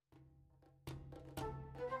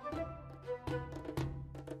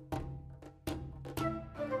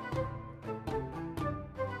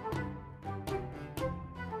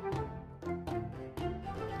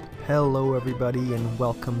Hello everybody and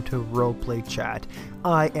welcome to Roleplay Chat.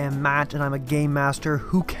 I am Matt and I'm a game master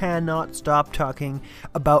who cannot stop talking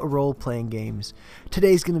about role-playing games.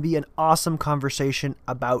 Today's going to be an awesome conversation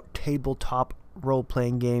about tabletop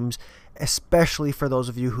role-playing games, especially for those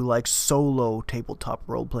of you who like solo tabletop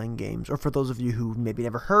role-playing games, or for those of you who maybe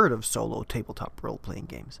never heard of solo tabletop role-playing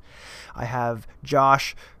games. I have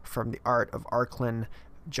Josh from the Art of Arklin.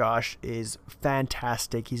 Josh is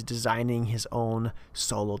fantastic. He's designing his own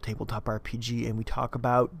solo tabletop RPG, and we talk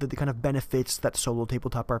about the kind of benefits that solo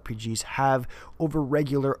tabletop RPGs have over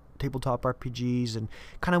regular tabletop RPGs and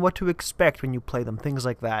kind of what to expect when you play them, things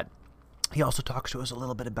like that. He also talks to us a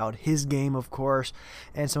little bit about his game, of course,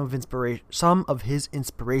 and some of his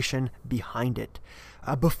inspiration behind it.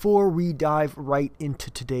 Before we dive right into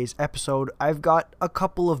today's episode, I've got a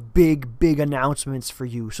couple of big announcements for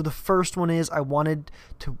you. So the first one is I wanted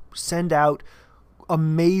to send out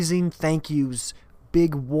amazing thank yous,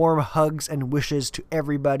 big warm hugs and wishes to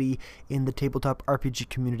everybody in the tabletop RPG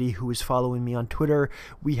community who is following me on Twitter.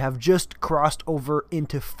 We have just crossed over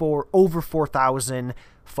into over 4,000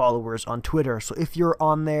 followers on Twitter. So if you're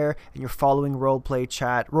on there and you're following Roleplay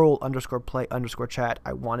Chat, roll_play_chat,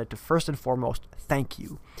 I wanted to first and foremost thank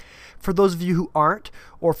you. For those of you who aren't,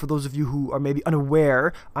 or for those of you who are maybe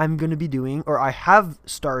unaware, I'm going to be doing, or I have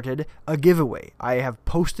started, a giveaway. I have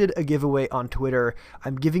posted a giveaway on Twitter.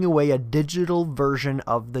 I'm giving away a digital version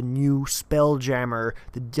of the new Spelljammer,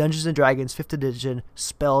 the Dungeons & Dragons 5th edition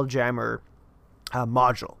Spelljammer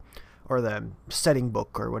module, or the setting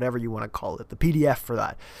book, or whatever you want to call it, the PDF for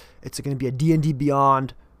that. It's going to be a D&D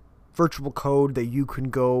Beyond virtual code that you can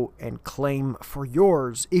go and claim for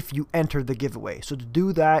yours if you enter the giveaway. So to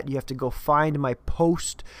do that, you have to go find my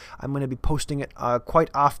post. I'm going to be posting it quite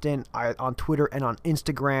often on Twitter and on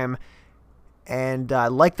Instagram. And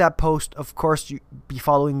like that post, of course, you be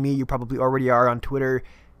following me. You probably already are on Twitter.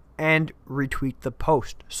 And retweet the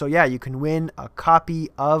post. So yeah, you can win a copy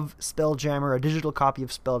of Spelljammer, a digital copy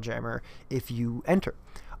of Spelljammer, if you enter.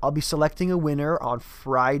 I'll be selecting a winner on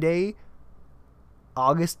Friday,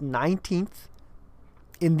 August 19th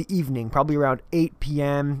in the evening, probably around 8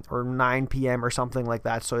 p.m. or 9 p.m. or something like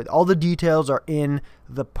that. So all the details are in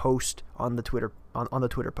the post on the Twitter on the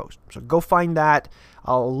Twitter post. So go find that.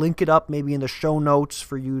 I'll link it up maybe in the show notes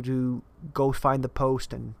for you to go find the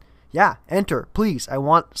post and yeah, enter, please. I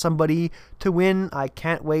want somebody to win. I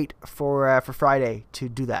can't wait for Friday to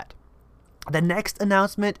do that. The next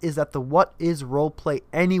announcement is that the What is Roleplay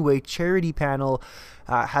Anyway charity panel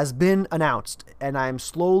has been announced, and I'm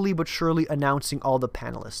slowly but surely announcing all the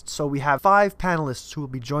panelists. So we have 5 panelists who will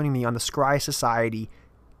be joining me on the Scry Society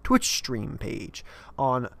Twitch stream page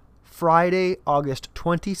on Friday, August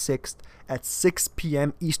 26th at 6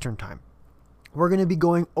 p.m. Eastern Time. We're going to be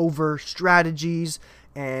going over strategies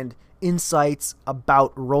and insights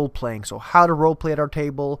about role-playing. So how to role-play at our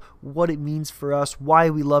table, what it means for us, why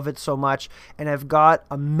we love it so much. And I've got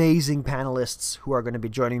amazing panelists who are going to be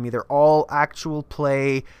joining me. They're all actual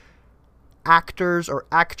play actors or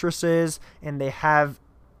actresses, and they have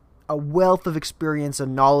a wealth of experience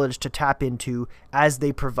and knowledge to tap into as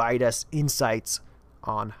they provide us insights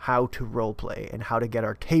on how to role-play and how to get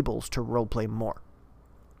our tables to role-play more.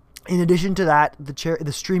 In addition to that,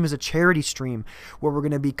 the stream is a charity stream where we're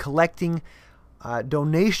going to be collecting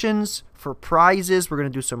donations for prizes. We're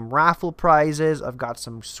going to do some raffle prizes. I've got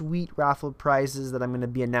some sweet raffle prizes that I'm going to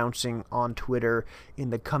be announcing on Twitter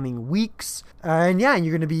in the coming weeks. And yeah,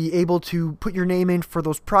 you're going to be able to put your name in for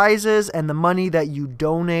those prizes, and the money that you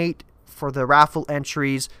donate for the raffle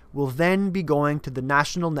entries will then be going to the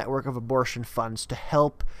National Network of Abortion Funds to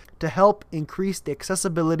help increase the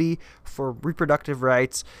accessibility for reproductive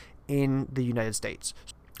rights in the United States.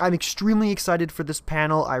 I'm extremely excited for this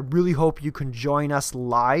panel. I really hope you can join us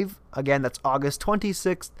live. Again, that's August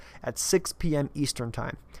 26th at 6 p.m. Eastern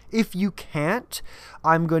Time. If you can't,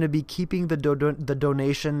 I'm going to be keeping the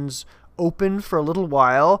donations open for a little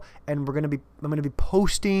while, and I'm going to be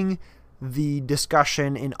posting the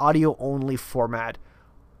discussion in audio only format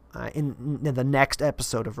in the next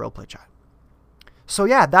episode of Roleplay Chat. So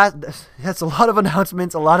yeah, that's a lot of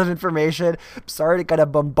announcements, a lot of information. I'm sorry to kind of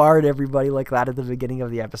bombard everybody like that at the beginning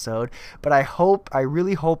of the episode, but I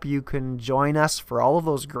really hope you can join us for all of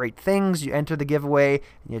those great things. You enter the giveaway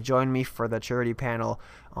and you join me for the charity panel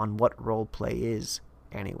on what roleplay is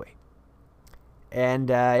anyway. And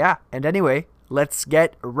anyway, let's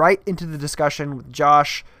get right into the discussion with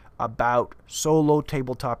Josh about solo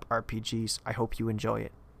tabletop RPGs. I hope you enjoy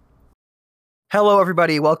it. Hello,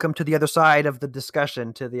 everybody. Welcome to the other side of the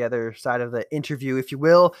discussion, to the other side of the interview, if you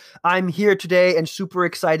will. I'm here today and super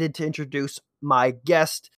excited to introduce my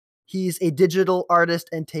guest. He's a digital artist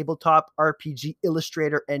and tabletop RPG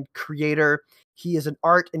illustrator and creator. He is an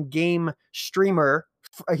art and game streamer.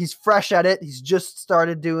 He's fresh at it. He's just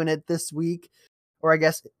started doing it this week, or I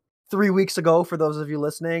guess 3 weeks ago for those of you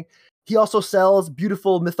listening. He also sells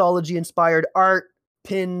beautiful mythology-inspired art,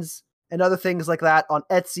 pins, and other things like that on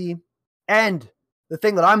Etsy. And the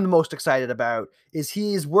thing that I'm the most excited about is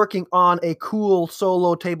he's working on a cool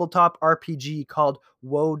solo tabletop RPG called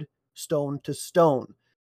Woad Stone to Stone.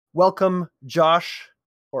 Welcome, Josh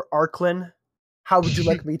or Arklin. How would you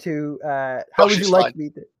like me to? Josh is fine.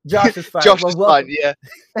 Josh is fine. Yeah.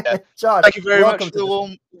 Josh, thank you very much for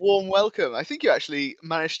the warm welcome. I think you actually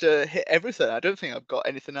managed to hit everything. I don't think I've got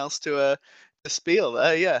anything else to spiel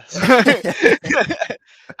there. Yes.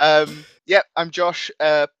 Yeah, I'm Josh.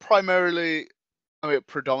 Predominantly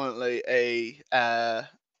a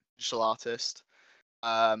digital artist,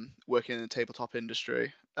 working in the tabletop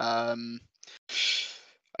industry.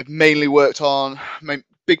 I've mainly worked on my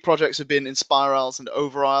big projects have been Inspirals and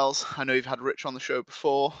Overisles. I know you've had Rich on the show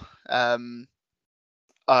before. I've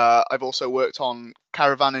also worked on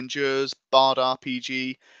Caravan Endures, Bard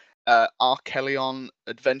RPG, Arkelion,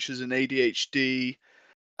 Adventures in ADHD,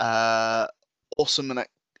 Awesome and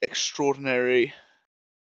Extraordinary.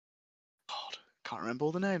 God, I can't remember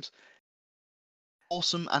all the names.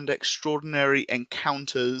 Awesome and Extraordinary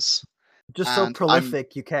Encounters. Just so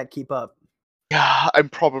prolific, you can't keep up. Yeah, I'm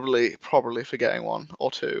probably forgetting one or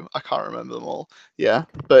two. I can't remember them all. Yeah,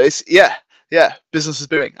 but it's yeah. Business is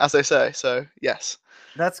booming, as they say. So yes.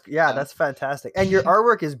 That's fantastic, and your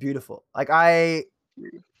artwork is beautiful. Like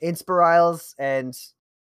Inspirals and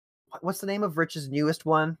what's the name of Rich's newest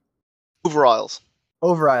one? Overisles.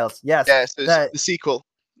 Yes. Yeah, so it's the sequel.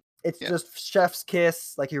 It's just chef's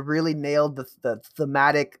kiss. Like you really nailed the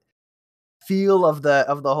thematic feel of the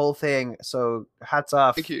whole thing. So hats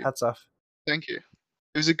off. Thank you. Hats off. Thank you.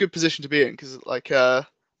 It was a good position to be in because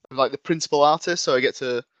I'm like the principal artist, so I get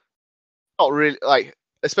to not really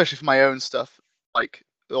especially for my own stuff, like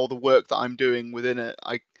all the work that I'm doing within it.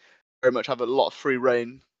 I very much have a lot of free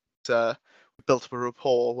reign. We built up a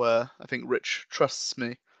rapport where I think Rich trusts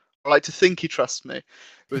me. I like to think he trusts me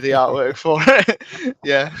with the artwork for it.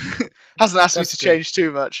 Yeah, hasn't asked me to change too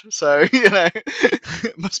much, so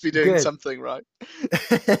must be doing something right.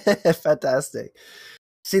 Fantastic.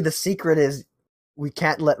 See, the secret is we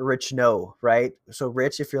can't let Rich know, right? So,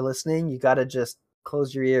 Rich, if you're listening, you got to just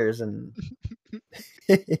close your ears and.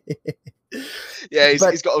 Yeah,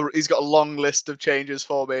 he's got a long list of changes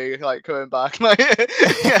for me, like coming back.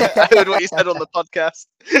 I heard what you said on the podcast.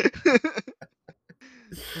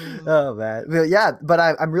 Oh man, well, yeah, but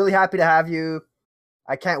I'm really happy to have you.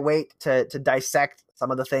 I can't wait to dissect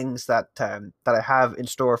some of the things that I have in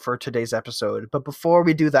store for today's episode. But before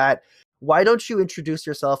we do that, why don't you introduce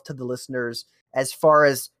yourself to the listeners as far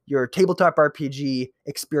as your tabletop RPG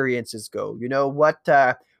experiences go? You know, what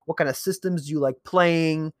kind of systems you like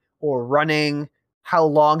playing or running? How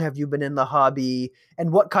long have you been in the hobby?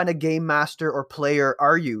 And what kind of game master or player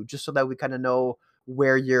are you? Just so that we kind of know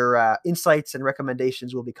where your insights and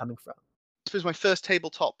recommendations will be coming from. I suppose my first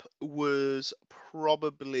tabletop was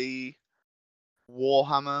probably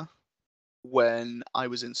Warhammer when I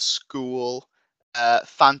was in school.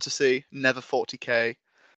 Fantasy, never 40k.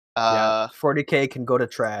 40k can go to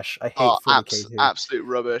trash. I hate 40k too. Absolute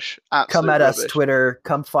rubbish. Come at us, Twitter.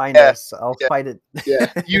 Come find us. I'll fight it.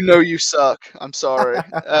 Yeah, you suck. I'm sorry.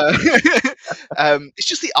 It's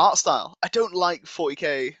just the art style. I don't like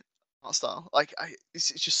 40k art style. Like, it's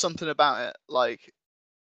just something about it. Like, it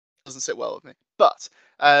doesn't sit well with me. But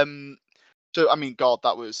so I mean, God,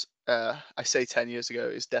 that was I say 10 years ago.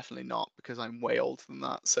 It's definitely not because I'm way older than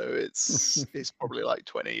that. So it's probably like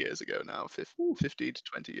 20 years ago now, 15 to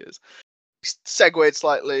 20 years. Segued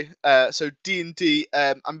slightly. So D&D.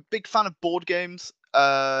 I'm a big fan of board games.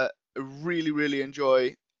 I really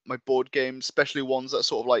enjoy my board games, especially ones that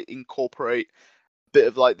sort of like incorporate a bit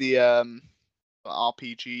of like the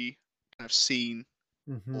RPG kind of scene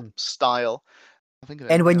style.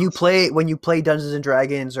 And when you play Dungeons and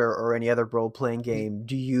Dragons or any other role playing game,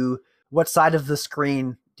 what side of the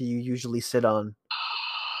screen do you usually sit on?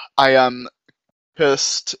 I am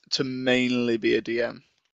cursed to mainly be a DM.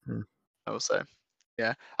 I will say.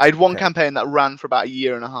 Yeah, I had one campaign that ran for about a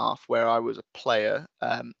year and a half where I was a player,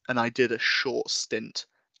 and I did a short stint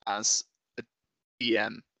as a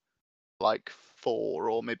DM, like 4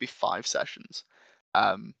 or maybe 5 sessions,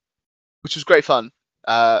 which was great fun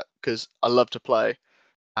because I love to play.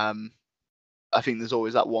 I think there's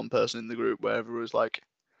always that one person in the group where everyone's like,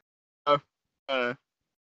 "Oh,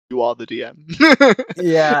 you are the DM.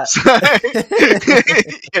 Yeah. So,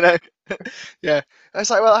 you know, yeah. I was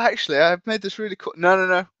like, well, actually, I've made this really cool.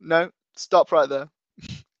 No. Stop right there.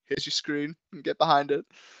 Here's your screen. Get behind it.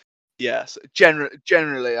 Yes,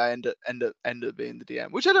 generally, I end up being the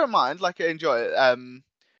DM, which I don't mind. Like, I enjoy it. The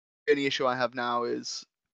only issue I have now is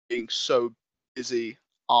being so busy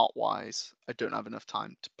art-wise, I don't have enough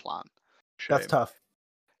time to plan. That's Shame. tough.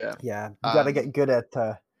 Yeah. Yeah, you got to get good at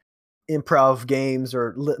improv games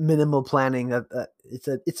or minimal planning.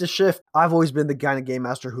 It's a shift. I've always been the kind of game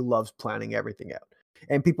master who loves planning everything out,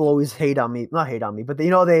 and people always not hate on me, but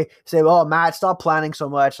they say, "Oh, Matt, stop planning so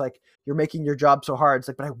much. Like you're making your job so hard." It's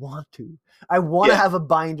like, but I want to. I want to Yeah. have a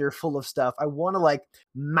binder full of stuff. I want to like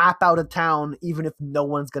map out a town, even if no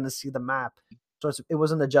one's gonna see the map. So it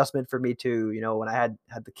was an adjustment for me too. When I had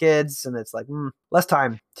the kids, and it's like less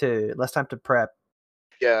time to prep.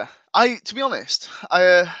 Yeah. To be honest,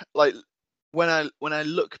 like when I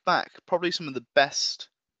look back, probably some of the best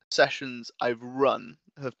sessions I've run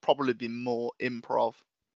have probably been more improv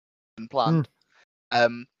than planned.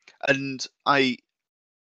 And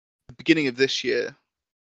beginning of this year,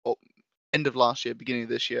 or end of last year, beginning of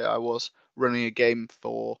this year, I was running a game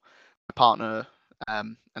for my partner,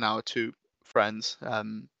 and our two friends. So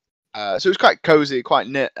it was quite cozy, quite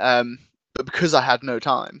knit. But because I had no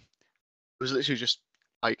time, it was literally just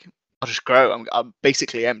like, I'll just grow. I'm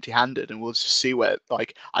basically empty-handed, and we'll just see where.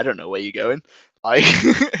 Like, I don't know where you're going. Like,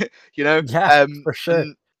 Yeah, for sure.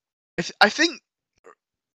 And I think,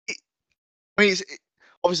 I mean,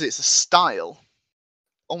 obviously it's a style,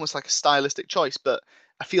 almost like a stylistic choice, but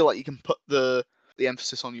I feel like you can put the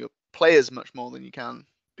emphasis on your players much more than you can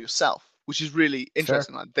yourself, which is really Sure.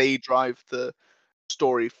 interesting. Like, they drive the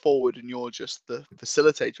story forward, and you're just the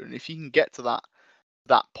facilitator. And if you can get to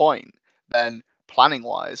that point, then planning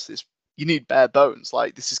wise, you need bare bones.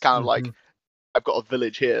 Like, this is kind of like, I've got a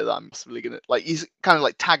village here that I'm possibly gonna like. He's kind of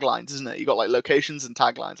like taglines, isn't it? You got like locations and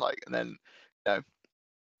taglines, like, and then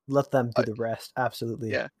Let them do like, the rest.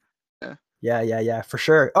 Absolutely. yeah. Yeah, for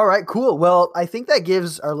sure. All right, cool. Well, I think that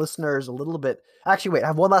gives our listeners a little bit. Actually, wait, I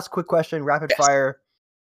have one last quick question, rapid Yes. fire.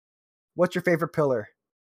 What's your favorite pillar?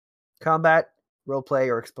 Combat, roleplay,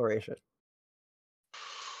 or exploration?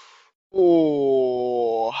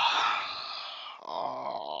 Oh,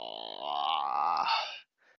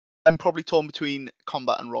 I'm probably torn between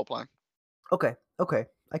combat and role playing. Okay,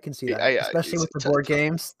 I can see that, especially It's with the board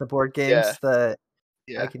games. yeah, I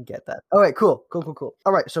yeah. can get that. All right, cool.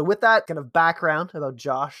 All right, so with that kind of background about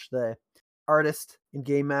Josh, the artist and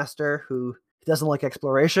game master who doesn't like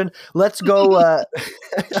exploration, let's go.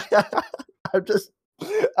 I'm just,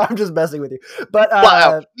 I'm just messing with you. But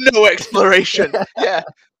Wow, no exploration. Yeah,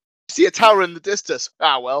 see a tower in the distance.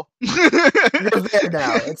 Ah, well. you're there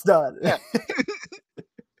now. It's done. Yeah.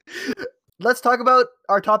 Let's talk about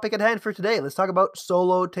our topic at hand for today. Let's talk about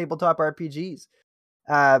solo tabletop RPGs.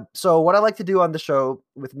 So what I like to do on the show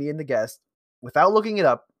with me and the guest, without looking it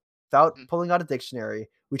up, without pulling out a dictionary,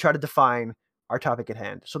 we try to define our topic at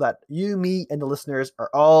hand so that you, me, and the listeners are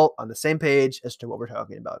all on the same page as to what we're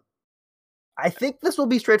talking about. I think this will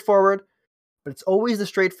be straightforward, but it's always the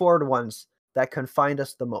straightforward ones that confined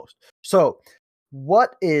us the most. So,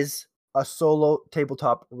 what is a solo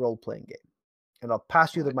tabletop role-playing game? And I'll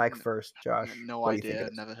pass you the mic first, Josh. No What do you think idea. it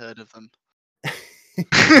I've is? never heard of them.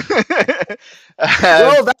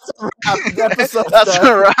 Well, that's a wrap. The episode's That's done.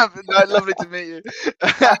 a wrap. No, lovely to meet you.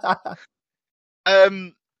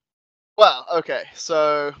 Well, okay.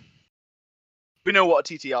 So we know what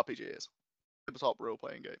a TTRPG is. Tabletop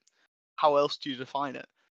role-playing game. How else do you define it?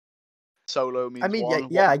 Solo means I mean,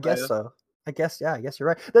 one. I guess so. I guess you're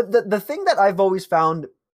right. The thing that I've always found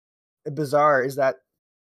bizarre is that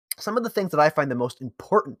some of the things that I find the most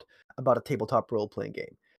important about a tabletop role playing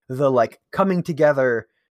game, the like coming together,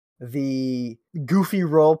 the goofy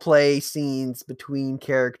role play scenes between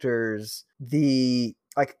characters, the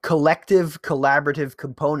like collective collaborative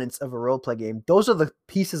components of a role play game, those are the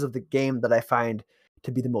pieces of the game that I find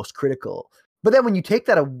to be the most critical. But then when you take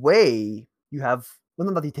that away, you have, well,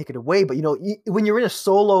 not that you take it away, but when you're in a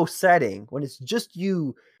solo setting, when it's just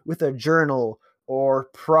you with a journal or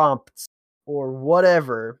prompts or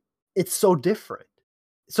whatever, it's so different.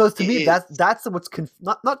 So to me, that's what's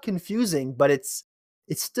not confusing, but it's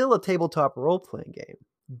still a tabletop role playing game,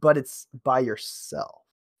 but it's by yourself.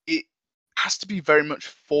 It has to be very much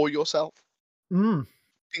for yourself. Mm. I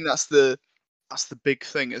think that's the big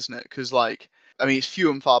thing, isn't it? Because like, I mean, it's few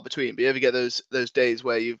and far between. But you ever get those days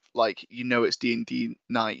where you've like, it's D&D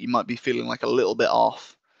night, you might be feeling like a little bit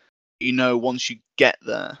off. Once you get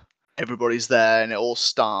there, everybody's there and it all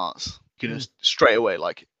starts. Straight away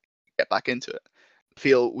like get back into it.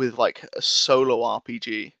 Feel with like a solo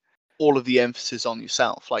RPG, all of the emphasis on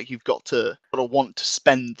yourself. Like you've got to want to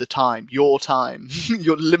spend the time, your time,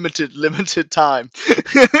 your limited time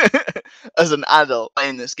as an adult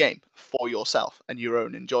playing this game for yourself and your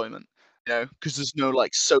own enjoyment. Because there's no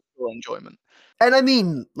like social enjoyment. And I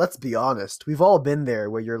mean, let's be honest, we've all been there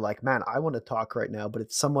where you're like, man, I want to talk right now, but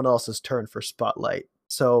it's someone else's turn for spotlight.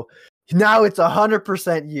 So now it's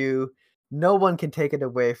 100% you. No one can take it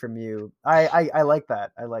away from you. I like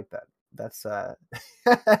that. I like that. That's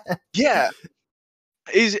Yeah,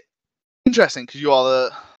 is interesting because you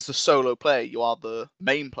are the solo player. You are the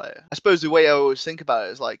main player. I suppose the way I always think about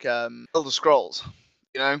it is like Elder Scrolls.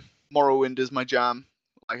 Morrowind is my jam.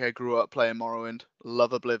 Like I grew up playing Morrowind.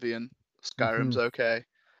 Love Oblivion. Skyrim's okay.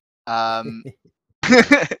 And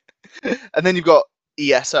then you've got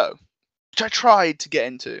ESO, which I tried to get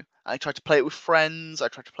into. I tried to play it with friends. I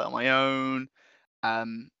tried to play on my own.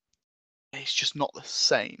 It's just not the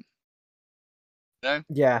same.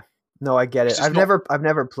 Yeah. No, I get it. I've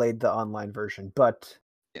never played the online version, but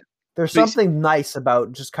there's something nice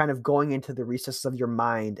about just kind of going into the recesses of your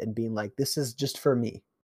mind and being like, this is just for me.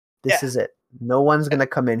 This is it. No one's going to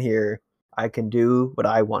come in here. I can do what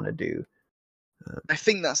I want to do. I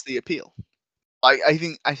think that's the appeal. I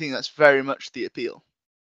think that's very much the appeal.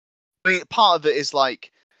 I mean, part of it is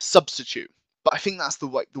like substitute, but I think that's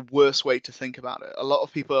the worst way to think about it. A lot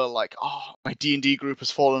of people are like, "Oh, my D&D group has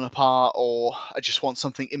fallen apart," or "I just want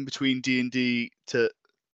something in between D&D to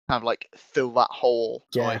kind of like fill that hole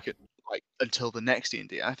so I could like until the next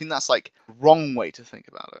D&D." I think that's like the wrong way to think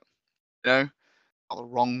about it. Not the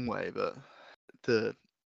wrong way, but the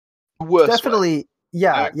worst definitely way.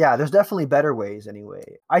 Yeah, there's definitely better ways anyway.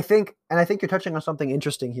 I think you're touching on something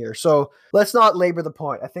interesting here. So let's not labor the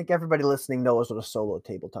point. I think everybody listening knows what a solo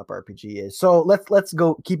tabletop RPG is. So let's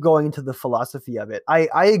keep going into the philosophy of it. I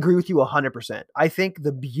agree with you 100%. I think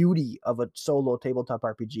the beauty of a solo tabletop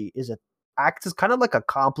RPG is it acts as kind of like a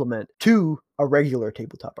complement to a regular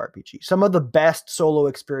tabletop RPG. Some of the best solo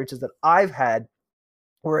experiences that I've had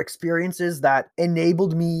were experiences that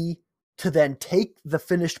enabled me to then take the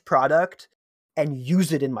finished product and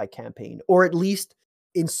use it in my campaign, or at least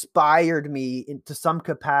inspired me into some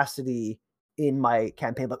capacity in my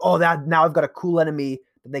campaign. Like, oh, that now I've got a cool enemy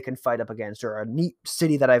that they can fight up against, or a neat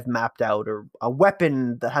city that I've mapped out, or a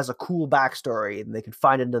weapon that has a cool backstory and they can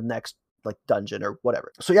find it in the next like dungeon or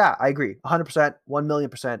whatever. So yeah, I agree. 100%,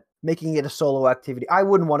 1,000,000%. Making it a solo activity. I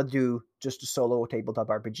wouldn't want to do just a solo tabletop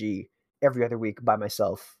RPG every other week by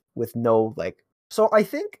myself with no like. So I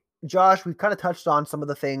think, Josh, we've kind of touched on some of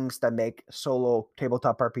the things that make solo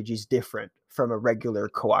tabletop RPGs different from a regular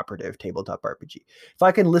cooperative tabletop RPG. If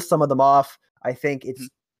I can list some of them off, I think it's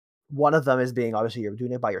one of them is being, obviously, you're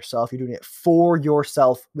doing it by yourself. You're doing it for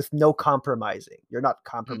yourself with no compromising. You're not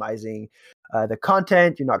compromising the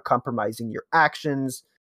content. You're not compromising your actions.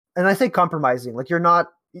 And I say compromising, like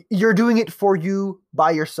you're doing it for you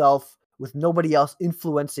by yourself with nobody else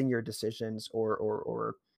influencing your decisions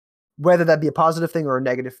or whether that be a positive thing or a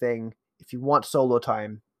negative thing. If you want solo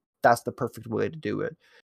time, that's the perfect way to do it.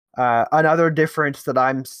 Another difference that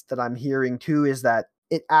I'm hearing too is that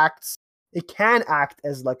it can act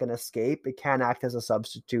as like an escape. It can act as a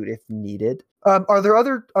substitute if needed. Are there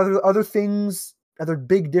other things, other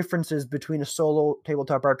big differences between a solo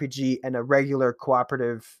tabletop RPG and a regular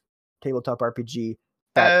cooperative tabletop RPG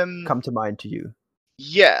that come to mind to you?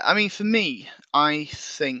 Yeah, I mean, for me, I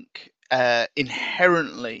think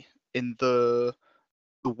inherently in the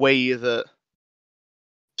way that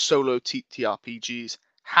solo TTRPGs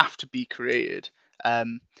have to be created, I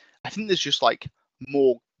think there's just like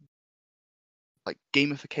more like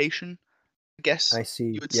gamification, I guess I see.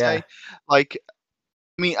 you would Yeah. say. Like,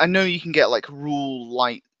 I mean, I know you can get like rule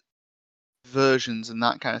light versions and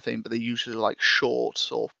that kind of thing, but they're usually like short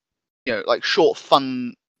or like short,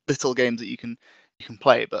 fun little games that you can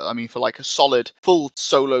play. But I mean, for like a solid full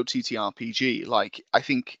solo TTRPG, like I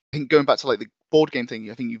think going back to like the board game thing,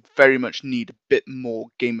 I think you very much need a bit more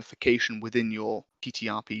gamification within your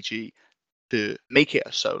TTRPG to make it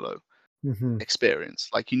a solo experience.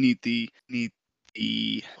 Like you need the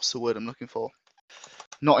what's the word I'm looking for?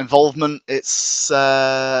 Not involvement. It's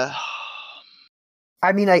I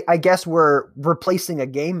mean, I guess we're replacing a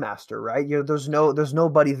game master, right? There's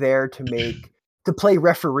nobody there to play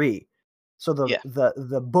referee. So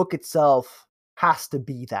the book itself has to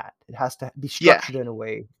be that. It has to be structured in a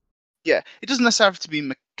way. Yeah, it doesn't necessarily have to be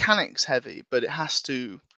mechanics heavy, but it has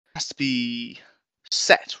to be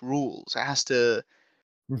set rules. It has to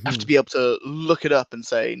be able to look it up and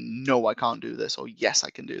say, no, I can't do this, or yes, I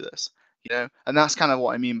can do this. And that's kind of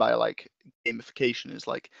what I mean by like gamification is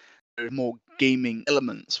like there's more gaming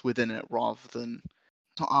elements within it rather than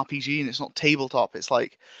it's not RPG and it's not tabletop. It's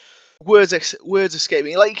like words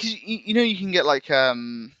escaping. Like 'cause you know you can get like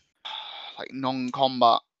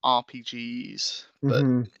non-combat RPGs, but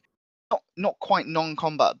Mm-hmm. not quite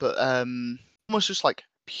non-combat, but almost just like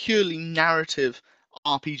purely narrative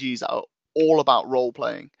RPGs that are all about role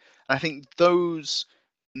playing. And I think those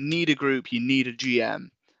need a group, you need a GM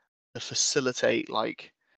to facilitate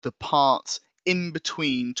like the parts in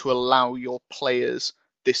between to allow your players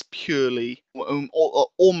this purely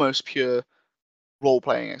almost pure role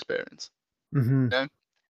playing experience. Mm-hmm. You know,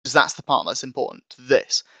 because that's the part that's important to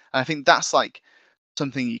this. And I think that's like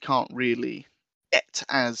something you can't really get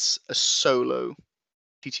as a solo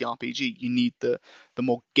TTRPG. You need the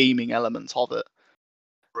more gaming elements of it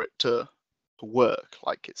for it to work.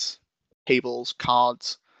 Like it's tables,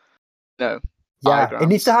 cards, no Yeah, it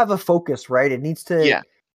needs to diagrams. have a focus, right? Yeah,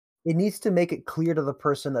 It needs to make it clear to the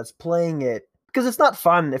person that's playing it, because it's not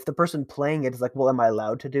fun if the person playing it is like, well, am I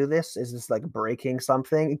allowed to do this? Is this like breaking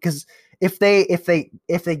something? Because if they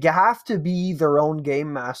have to be their own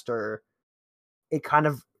game master, it kind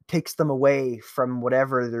of takes them away from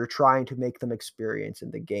whatever they're trying to make them experience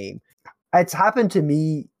in the game. It's happened to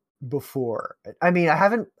me before. I mean, I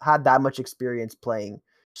haven't had that much experience playing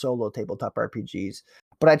solo tabletop RPGs,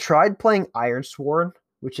 but I tried playing Ironsworn,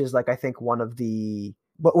 which is like I think one of the,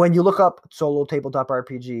 but when you look up solo tabletop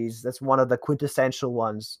RPGs, that's one of the quintessential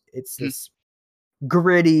ones. It's mm. this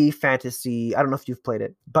gritty fantasy. I don't know if you've played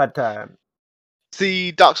it, but It's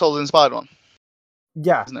the Dark Souls inspired one,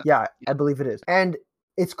 yeah, isn't it? yeah, I believe it is. And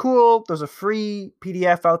it's cool. There's a free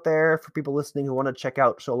PDF out there for people listening who want to check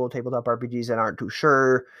out solo tabletop RPGs and aren't too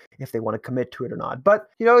sure if they want to commit to it or not. But,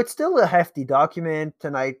 it's still a hefty document,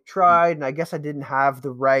 and I tried, and I guess I didn't have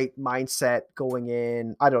the right mindset going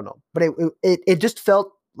in. I don't know. But it just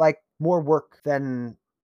felt like more work than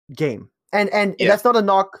game. And Yeah, that's not a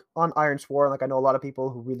knock on Ironsworn. Like, I know a lot of people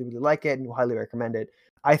who really, really like it and who highly recommend it.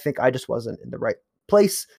 I think I just wasn't in the right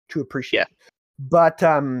place to appreciate yeah. it. But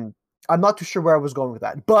I'm not too sure where I was going with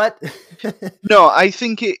that. But No, I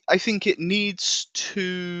think it needs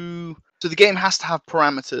to. So the game has to have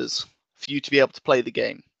parameters for you to be able to play the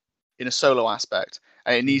game in a solo aspect,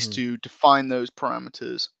 and it needs Mhm. to define those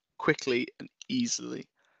parameters quickly and easily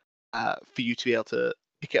for you to be able to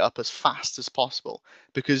pick it up as fast as possible.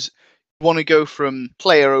 Because you want to go from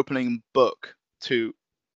player opening book to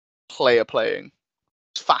player playing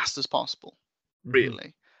as fast as possible, Mhm.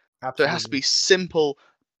 really. So it has to Absolutely. be simple,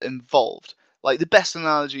 involved. Like the best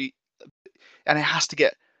analogy, and it has to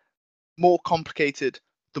get more complicated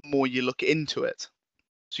the more you look into it.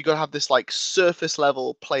 So you got to have this like surface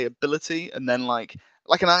level playability, and then like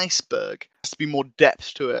an iceberg, has to be more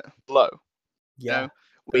depth to it below. You Yeah, know,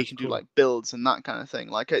 where you that's can do cool. like builds and that kind of thing.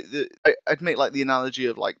 Like I'd make like the analogy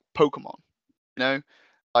of like Pokemon. You know,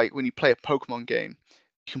 like when you play a Pokemon game,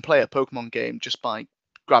 you can play a Pokemon game just by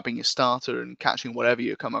grabbing your starter and catching whatever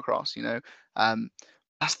you come across. Um,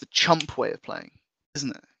 that's the chump way of playing,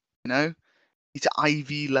 isn't it? You know, you need to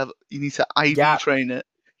IV level. You need to IV Yeah, train it.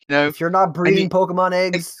 You know, if you're not I need, breeding Pokemon I,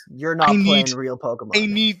 eggs, you're I not need, playing real I Pokemon.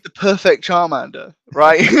 need the perfect Charmander,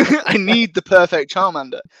 right? I need the perfect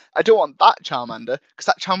Charmander. I don't want that Charmander because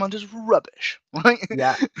that Charmander's rubbish, right?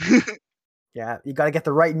 Yeah, yeah, you got to get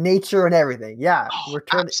the right nature and everything. Yeah, Oh, we're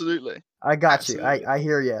turning. absolutely, I got you. absolutely. I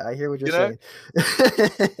hear you. I hear what you're You know,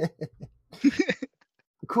 saying.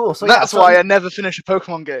 Cool. So and yeah, that's so why I never finish a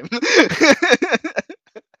Pokemon game.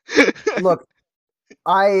 look,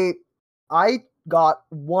 I I got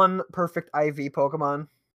one perfect IV Pokemon,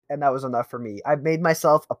 and that was enough for me. I made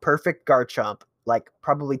myself a perfect Garchomp like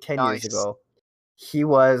probably 10 years Nice. ago. He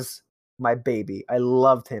was my baby. I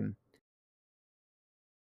loved him.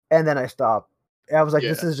 And then I stopped. I was like,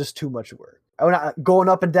 this Yeah, is just too much work. I went going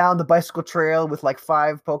up and down the bicycle trail with like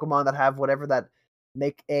 5 Pokemon that have whatever that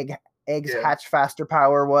make eggs yeah, hatch faster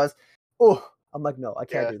power was. Oh, I'm like, no, I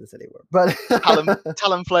can't yeah. do this anymore. But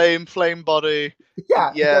Talonflame, Flame Body.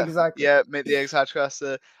 yeah, Yeah, exactly. yeah. Make the eggs hatch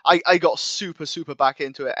faster. I got super back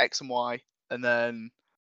into it X and Y, and then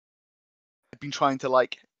I've been trying to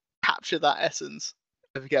like capture that essence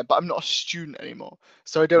again, but I'm not a student anymore,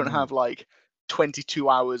 so I don't Mhm. have like 22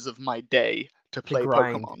 hours of my day to The play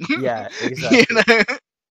grind. Pokemon. Yeah, you exactly. know.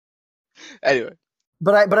 Anyway,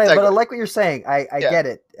 But I digress. like what you're saying. I Yeah, get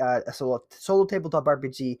it. So a solo tabletop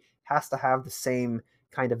RPG has to have the same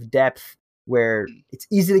kind of depth where mm, it's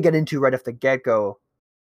easy to get into right off the get go,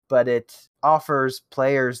 but it offers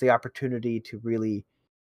players the opportunity to really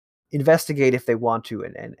investigate if they want to,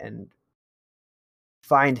 and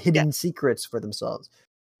find yeah, hidden secrets for themselves.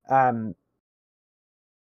 Um,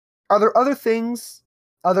 are there other things,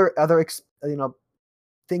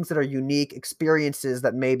 things that are unique experiences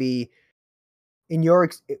that maybe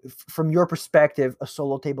from your perspective, a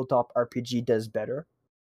solo tabletop RPG does better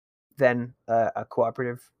than a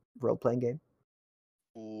cooperative role-playing game?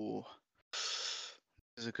 Ooh, this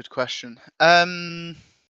is a good question.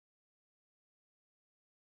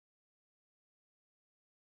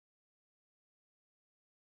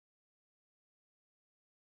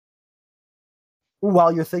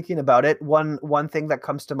 While you're thinking about it, one thing that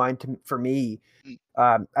comes to mind for me,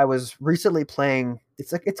 Mm. I was recently playing.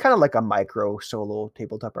 It's kind of like a micro solo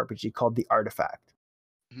tabletop RPG called The Artifact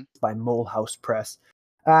Mhm. by Mole House Press.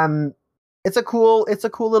 Um, it's a cool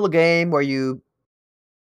little game where you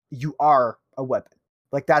are a weapon.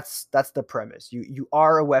 Like that's the premise. You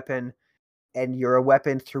are a weapon, and you're a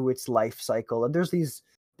weapon through its life cycle. And there's these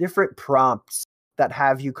different prompts that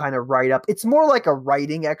have you kind of write up. It's more like a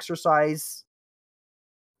writing exercise,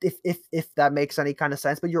 if that makes any kind of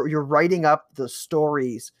sense. But you're writing up the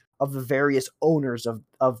stories of the various owners of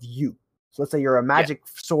you. So let's say you're a magic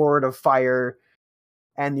sword of fire,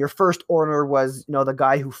 and your first owner was, the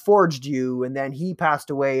guy who forged you, and then he passed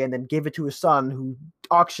away and then gave it to his son who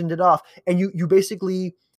auctioned it off. And you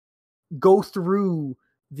basically go through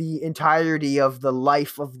the entirety of the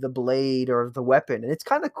life of the blade or the weapon, and it's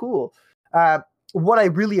kind of cool. What I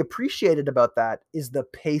really appreciated about that is the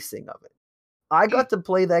pacing of it. I got to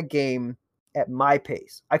play that game at my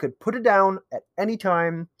pace. I could put it down at any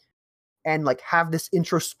time and like have this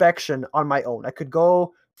introspection on my own. I could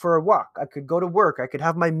go for a walk. I could go to work. I could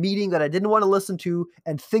have my meeting that I didn't want to listen to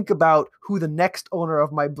and think about who the next owner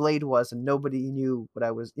of my blade was, and nobody knew what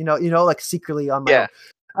I was, like secretly on my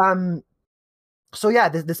own. So yeah,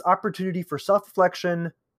 this opportunity for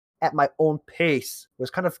self-reflection at my own pace was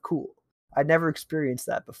kind of cool. I'd never experienced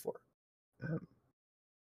that before.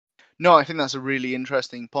 No, I think that's a really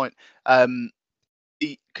interesting point.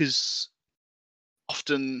 Because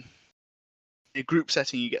often in a group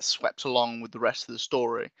setting, you get swept along with the rest of the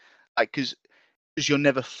story, like because you're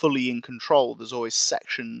never fully in control. There's always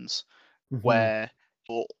sections where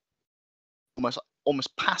you're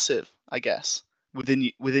almost passive, I guess, within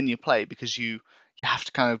your play, because you have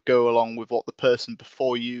to kind of go along with what the person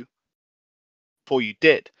before you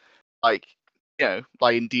did. Like,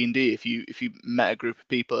 like in D&D, if you met a group of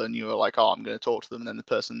people and you were like, oh, I'm going to talk to them, and then the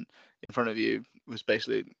person in front of you was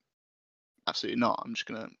basically absolutely not. I'm just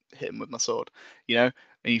going to hit him with my sword, and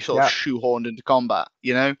you sort of shoehorned into combat,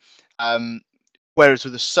 Whereas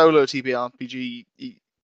with a solo TBRPG, you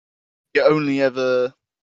only ever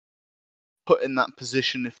put in that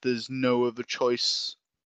position if there's no other choice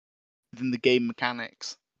within the game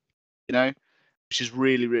mechanics, which is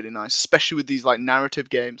really, really nice, especially with these like narrative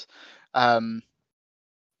games,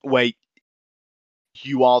 where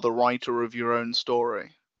you are the writer of your own story.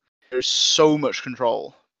 There's so much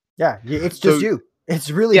control. Yeah, it's just you. It's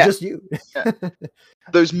really just you.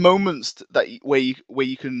 Those moments where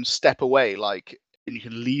you can step away, like, and you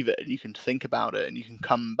can leave it, and you can think about it, and you can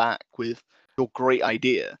come back with your great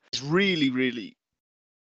idea. It's really, really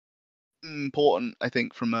important, I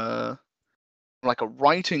think, from a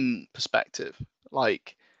writing perspective.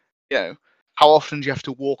 Like, how often do you have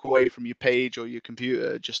to walk away from your page or your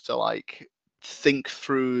computer just to like think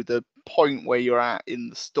through the point where you're at in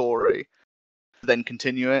the story, then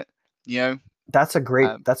continue it? That's a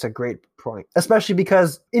great point, especially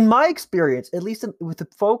because in my experience, at least with the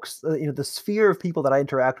folks, the sphere of people that I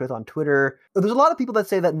interact with on Twitter, there's a lot of people that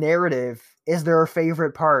say that narrative is their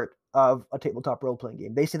favorite part of a tabletop role-playing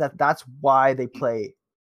game. They say that that's why they play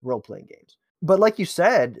role-playing games. But like you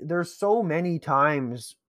said, there's so many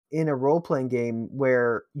times in a role-playing game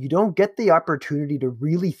where you don't get the opportunity to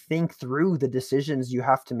really think through the decisions you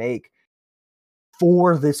have to make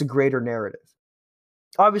for this greater narrative.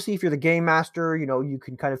 Obviously, if you're the game master, you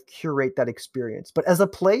can kind of curate that experience. But as a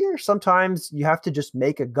player, sometimes you have to just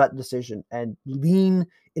make a gut decision and lean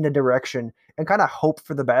in a direction and kind of hope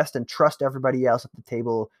for the best and trust everybody else at the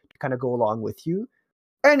table to kind of go along with you.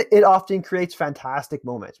 And it often creates fantastic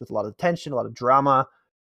moments with a lot of tension, a lot of drama.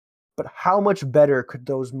 But how much better could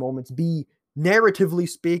those moments be, narratively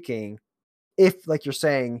speaking, if, like you're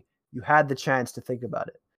saying, you had the chance to think about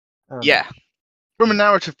it? From a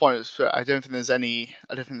narrative point of view, I don't think there's any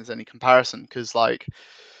comparison, because like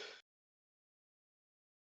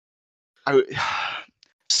I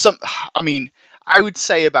would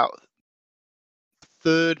say about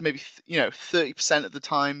third, maybe 30% of the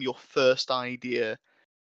time, your first idea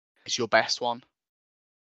is your best one,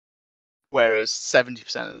 whereas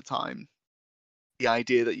 70% of the time, the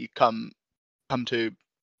idea that you come to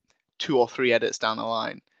 2 or 3 edits down the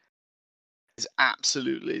line is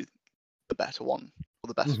absolutely the better one or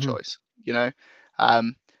the better choice.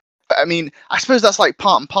 I mean, I suppose that's like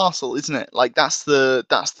part and parcel, isn't it? Like that's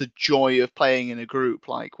the joy of playing in a group,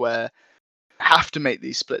 like where you have to make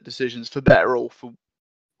these split decisions for better or for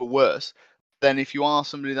worse. Then if you are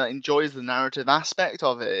somebody that enjoys the narrative aspect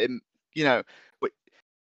of it, you know,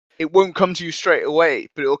 it won't come to you straight away,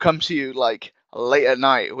 but it will come to you like late at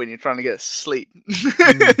night when you're trying to get to sleep.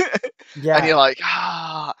 Yeah. And you're like,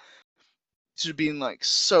 this would have been like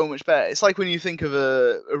so much better. It's like when you think of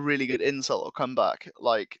a really good insult or comeback,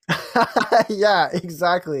 like Yeah,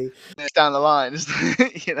 exactly. down the line,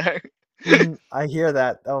 you know. I hear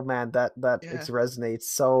that. Oh man, that Yeah. resonates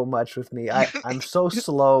so much with me. I'm so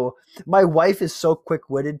slow. My wife is so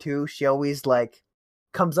quick-witted too. She always like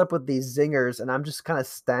comes up with these zingers, and I'm just kind of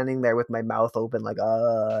standing there with my mouth open, like,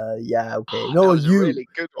 yeah, okay. Oh, No, that was a you. really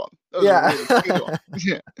good one. That was Yeah. a really good one.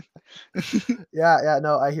 Yeah. Yeah,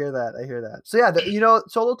 no, I hear that. I hear that. So yeah,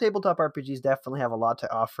 solo tabletop RPGs definitely have a lot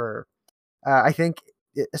to offer. I think,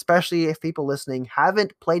 especially if people listening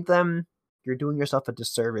haven't played them, you're doing yourself a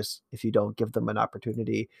disservice if you don't give them an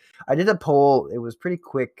opportunity. I did a poll; it was pretty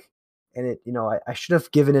quick, and I should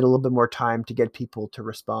have given it a little bit more time to get people to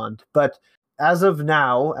respond. But as of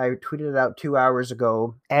now, I tweeted it out 2 hours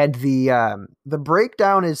ago, and the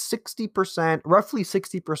breakdown is 60%, roughly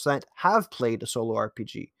 60% have played a solo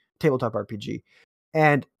RPG, tabletop RPG,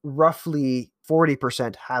 and roughly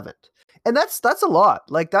 40% haven't. And that's a lot.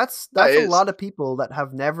 Like that's That a is. lot of people that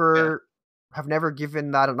have never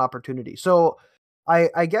given that an opportunity. So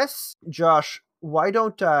I guess, Josh, why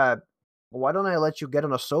don't I let you get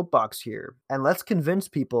on a soapbox here and let's convince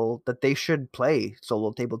people that they should play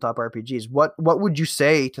solo tabletop RPGs. What would you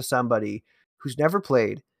say to somebody who's never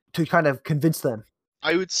played to kind of convince them?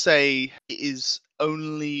 I would say it is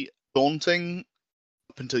only daunting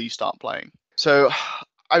up until you start playing. So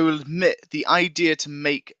I will admit the idea to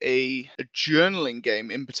make a journaling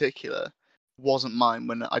game in particular wasn't mine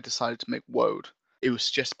when I decided to make Woad. It was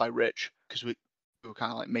suggested by Rich because we were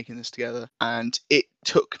kind of like making this together, and it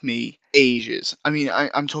took me ages. I mean,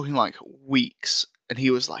 I'm talking like weeks. And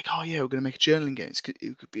he was like, "Oh yeah, we're gonna make a journaling game.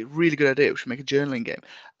 It could be a really good idea. We should make a journaling game."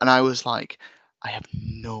 And I was like, "I have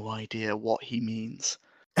no idea what he means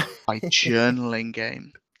by journaling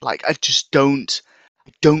game. Like, I don't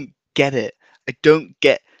get it. I don't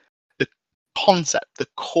get the concept, the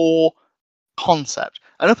core concept."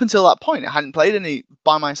 And up until that point, I hadn't played any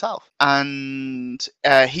by myself. And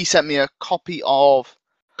he sent me a copy of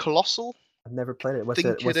Colossal. I've never played it. I think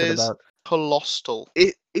it What's it is about? Colossal.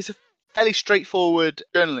 It is a fairly straightforward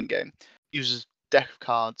journaling game. Uses deck of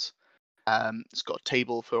cards. It's got a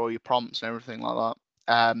table for all your prompts and everything like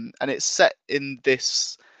that. And it's set in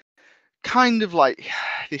this kind of like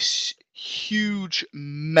this huge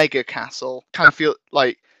mega castle. Kind of feel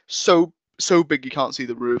like so big you can't see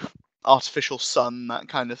the roof. Artificial sun, that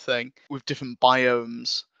kind of thing, with different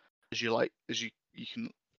biomes as you can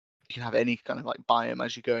have any kind of like biome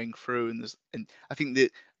as you're going through, and I think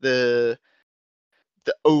the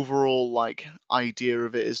overall like idea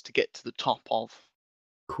of it is to get to the top of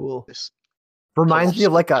Cool. this Reminds me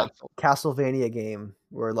of colossal like a castle. Castlevania game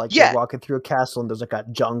where like you're Yeah, walking through a castle and there's like a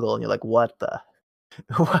jungle and you're like, what the?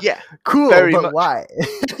 yeah, Cool, very but much. why?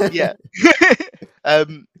 Yeah,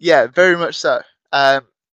 yeah, very much so.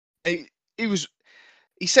 He, he was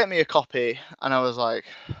he sent me a copy, and I was like,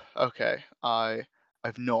 okay, I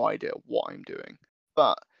have no idea what I'm doing,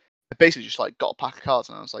 but I basically just like got a pack of cards,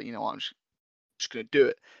 and I was like, you know what, I'm just gonna do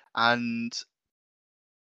it, and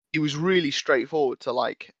it was really straightforward to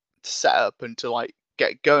like to set up and to like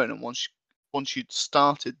get going, and once you'd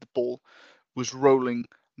started, the ball was rolling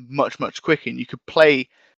much quicker, and you could play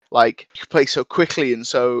so quickly and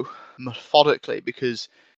so methodically because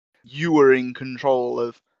you were in control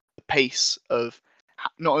of the pace of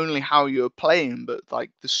not only how you were playing but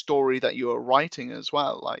like the story that you were writing as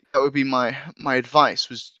well. Like that would be my advice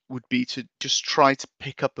would be to just try to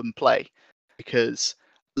pick up and play, because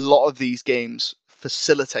a lot of these games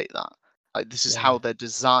facilitate that. Like this is how Yeah. they're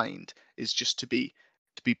designed, is just to be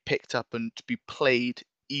picked up and to be played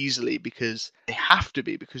easily, because they have to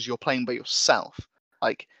be, because you're playing by yourself.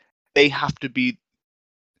 Like they have to be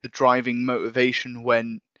the driving motivation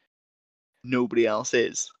when nobody else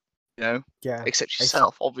is, Yeah. except I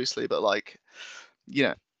yourself, obviously. But like, you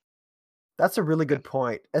know, That's a really yeah, good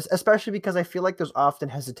point, especially because I feel like there's often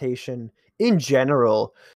hesitation in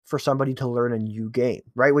general for somebody to learn a new game,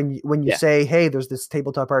 right? When you yeah, say, "Hey, there's this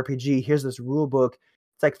tabletop RPG. Here's this rule book.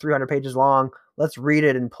 It's like 300 pages long. Let's read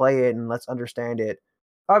it and play it and let's understand it."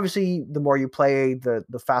 Obviously, the more you play,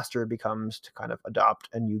 the faster it becomes to kind of adopt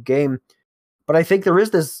a new game. But I think there is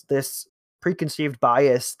this preconceived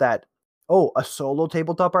bias that, oh, a solo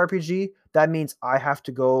tabletop RPG, that means I have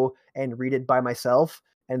to go and read it by myself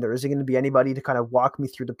and there isn't going to be anybody to kind of walk me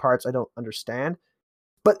through the parts I don't understand.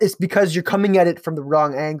 But it's because you're coming at it from the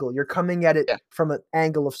wrong angle. You're coming at it from an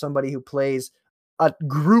angle of somebody who plays a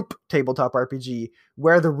group tabletop RPG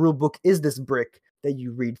where the rule book is this brick that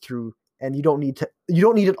you read through, and you don't need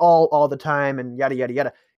it all the time, and yada yada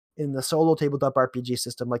yada. In the solo tabletop RPG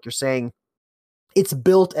system, like you're saying, it's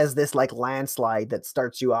built as this like landslide that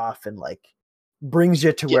starts you off and like brings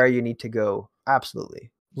you to where you need to go.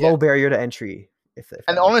 Absolutely. Low barrier to entry.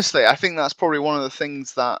 And honestly, I think that's probably one of the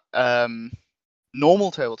things that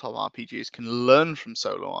normal tabletop RPGs can learn from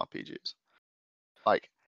solo RPGs. Like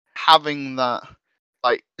having that,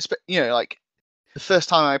 like, you know, like the first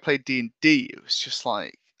time I played D&D, it was just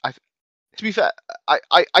like, to be fair,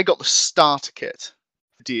 I got the starter kit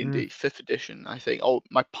for D&D, 5th edition, I think. Oh,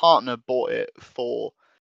 my partner bought it for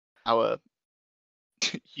our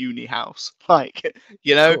uni house, like,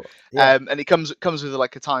 you know, cool. Yeah. and it comes with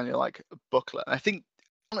like a tiny like booklet. And I think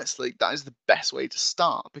honestly that is the best way to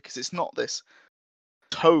start, because it's not this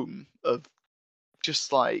tome of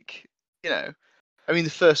just like, you know, I mean the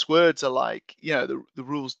first words are like, you know, the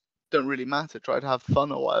rules don't really matter, try to have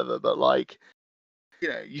fun or whatever, but like, you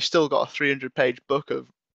know, you still got a 300-page book of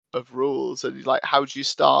rules, and like, how do you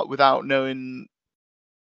start without knowing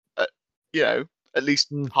you know, at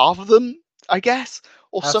least half of them, I guess,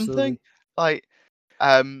 or something like,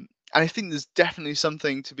 and I think there's definitely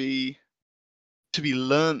something to be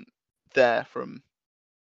learned there from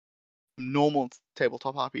normal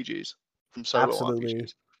tabletop RPGs, from solo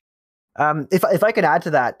RPGs. If I could add to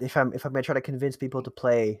that, if I'm gonna try to convince people to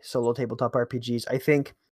play solo tabletop RPGs, I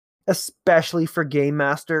think especially for game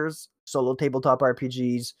masters, solo tabletop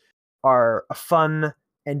RPGs are a fun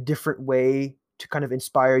and different way to kind of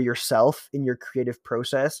inspire yourself in your creative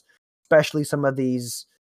process, especially some of these,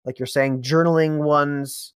 like you're saying, journaling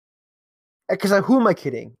ones. Because who am I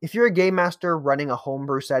kidding? If you're a game master running a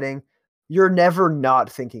homebrew setting, you're never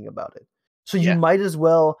not thinking about it. So you might as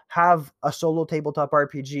well have a solo tabletop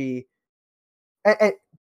RPG.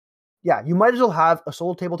 You might as well have a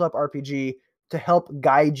solo tabletop RPG to help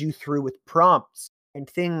guide you through with prompts and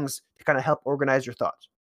things to kind of help organize your thoughts.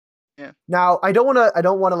 Yeah. Now, I don't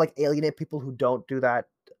want to like alienate people who don't do that.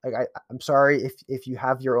 Like, I'm sorry if you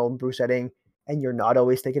have your own brew setting and you're not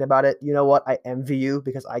always thinking about it. You know what? I envy you,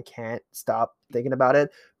 because I can't stop thinking about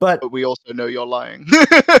it. But we also know you're lying.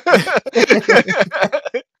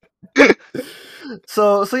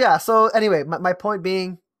 So anyway, my point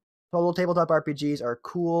being, solo tabletop RPGs are a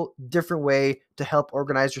cool, different way to help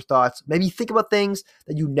organize your thoughts. Maybe think about things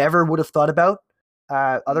that you never would have thought about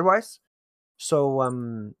otherwise.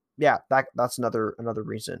 So that's another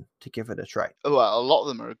reason to give it a try. Well, a lot of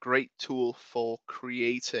them are a great tool for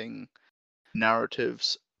creating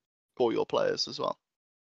narratives for your players as well.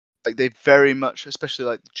 Like, they very much, especially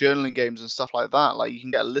like journaling games and stuff like that, like you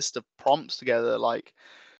can get a list of prompts together, like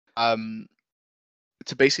to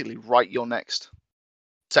basically write your next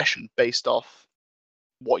session based off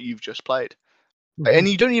what you've just played. And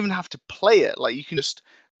you don't even have to play it, like you can just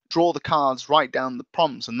draw the cards, write down the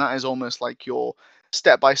prompts, and that is almost like your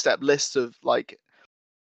step-by-step list of like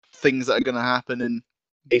things that are going to happen in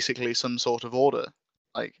basically some sort of order.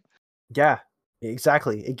 Like, yeah,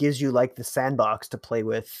 exactly. It gives you like the sandbox to play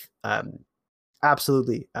with.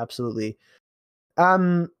 Absolutely.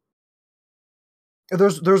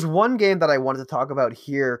 There's one game that I wanted to talk about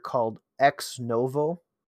here called Ex Novo.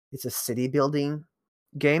 It's a city building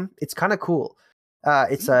game. It's kind of cool.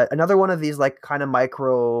 It's another one of these like kind of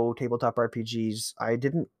micro tabletop RPGs. I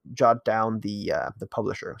didn't jot down the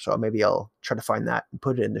publisher, so maybe I'll try to find that and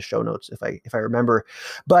put it in the show notes if I remember.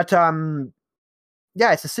 But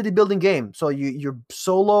it's a city building game. So you're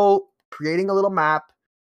solo creating a little map.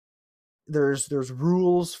 There's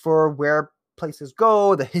rules for where places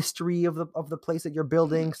go, the history of the place that you're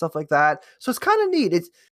building, stuff like that. So it's kind of neat.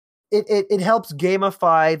 It helps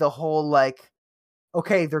gamify the whole like,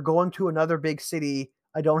 okay, they're going to another big city.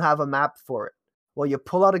 I don't have a map for it. Well, you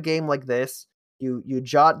pull out a game like this, you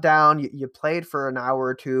jot down, you play it for an hour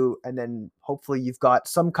or two, and then hopefully you've got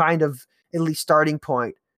some kind of at least starting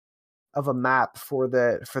point of a map for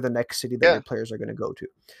the next city that your players are going to go to.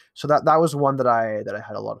 So that was one that I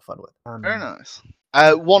had a lot of fun with. Very nice.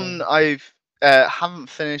 One I've haven't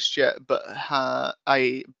finished yet, but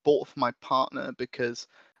I bought for my partner because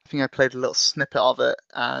I think I played a little snippet of it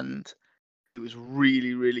and it was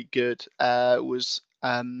really, really good. It was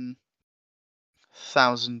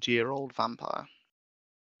 1,000-Year-Old Vampire.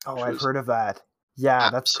 Oh, I've heard of that. Yeah,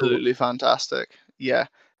 that's cool. Absolutely fantastic. Yeah.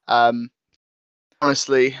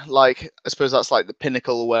 Honestly, like, I suppose that's like the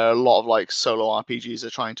pinnacle where a lot of like solo RPGs are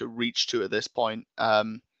trying to reach to at this point.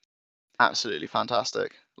 Absolutely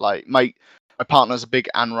fantastic. Like my my partner's a big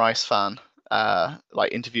Anne Rice fan.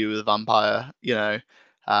 Like Interview with a Vampire, you know.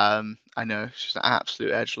 I know she's an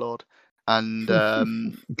absolute edgelord, and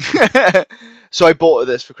so I bought her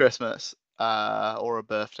this for Christmas, or a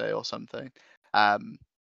birthday or something,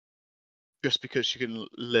 just because she can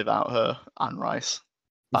live out her Anne Rice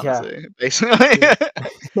Yeah. fantasy, basically.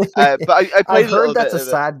 But I played I've a little heard that's bit a of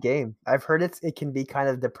it. sad game. I've heard it can be kind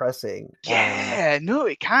of depressing. Yeah, no,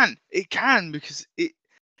 it can, because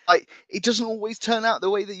it doesn't always turn out the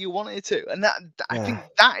way that you want it to, and I Yeah. think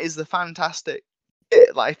that is the fantastic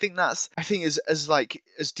bit. Like, I think as like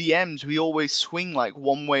as DMs, we always swing like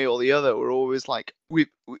one way or the other. We're always like we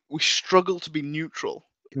struggle to be neutral.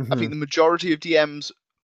 I think Mhm. the majority of DMs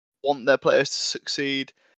want their players to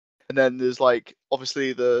succeed, and then there's like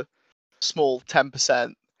obviously the small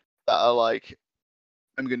 10% that are like,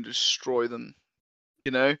 I'm going to destroy them,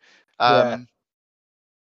 you know. Yeah.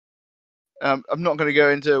 I'm not going to go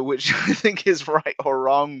into which I think is right or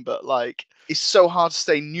wrong, but like it's so hard to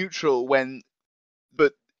stay neutral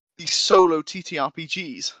but these solo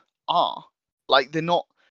TTRPGs are like they're not.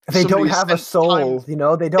 They don't Somebody has have a spent time. soul, you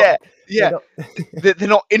know? They Yeah, don't they yeah. don't They're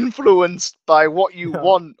not influenced by what you No.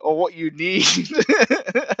 want or what you need.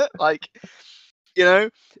 Like, you know,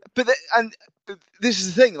 but this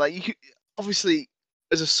is the thing. Like, obviously,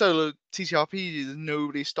 as a solo TTRPG, there's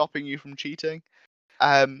nobody stopping you from cheating.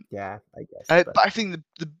 Yeah, I guess, But but I think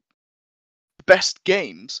the best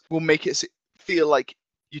games will make it feel like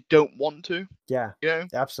you don't want to. yeah, You know,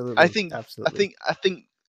 I absolutely, think absolutely. I think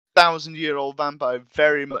 1,000-Year-Old Vampire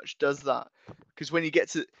very much does that, because when you get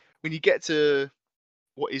to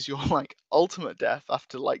what is your like ultimate death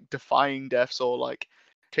after like defying deaths or like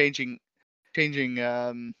changing changing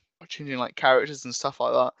like characters and stuff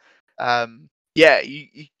like that. Yeah,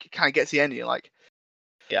 you kind of get to the end and you're like,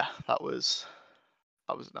 yeah, that was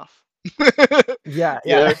enough. Yeah,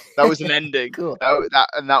 You yeah. know, that was an ending. Cool.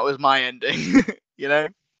 That was my ending. You know.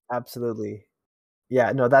 Absolutely.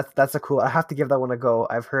 Yeah, no, that's a cool. I have to give that one a go.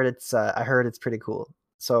 I heard it's pretty cool.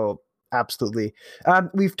 So, absolutely.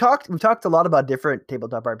 We've talked a lot about different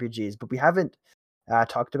tabletop RPGs, but we haven't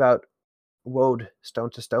talked about Woad Stone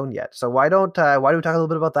to Stone yet. So why don't we talk a little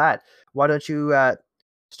bit about that? Why don't you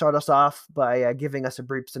start us off by giving us a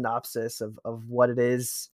brief synopsis of what it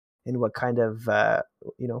is and what kind of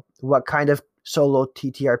solo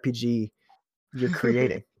TTRPG you're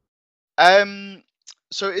creating. Um,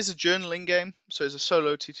 so it is a journaling game. So it's a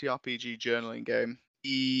solo TTRPG journaling game.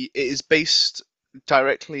 It is based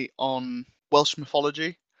directly on Welsh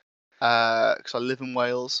mythology. Because I live in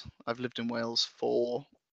Wales. I've lived in Wales for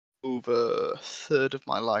over a third of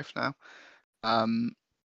my life now.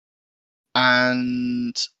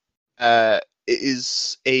 And it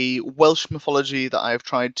is a Welsh mythology that I have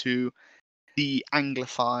tried to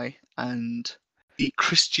de-anglify and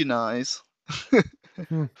de-Christianize,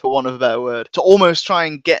 Hmm. for want of a better word, to almost try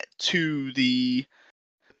and get to the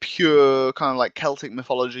pure kind of like Celtic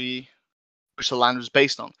mythology which the land was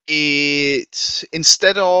based on. It,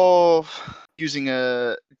 instead of using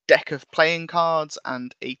a deck of playing cards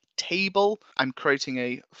and a table, I'm creating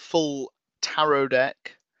a full tarot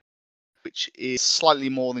deck, which is slightly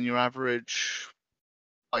more than your average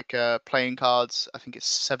like playing cards. I think it's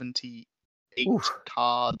 78 Oof.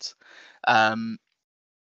 cards. Um,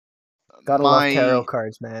 Gotta love tarot my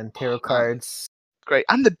cards, man. Tarot man, cards. great,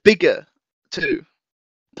 and the bigger too,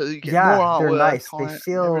 so you get more Yeah, they're artwork nice. They on it and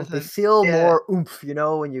feel they everything. feel Yeah, more oomph,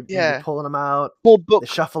 when you're yeah. pulling them out, More the book,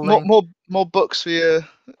 shuffling. more books for your,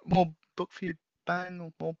 more book for your bang,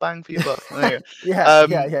 or more bang for your buck. There you Yeah, go.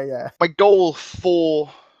 yeah, yeah, yeah. My goal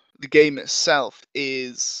for the game itself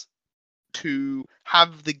is to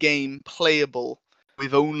have the game playable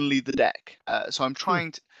with only the deck. So I'm Hmm.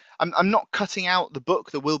 trying to. I'm not cutting out the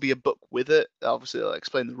book. There will be a book with it. Obviously, I'll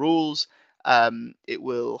explain the rules. It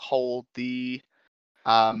will hold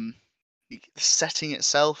um, the setting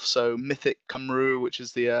itself, so Mythic Cymru, which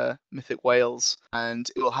is the Mythic Wales, and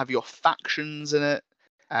it will have your factions in it,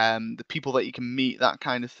 the people that you can meet, that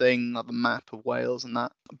kind of thing, like the map of Wales and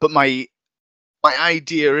that. But my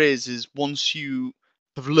idea is once you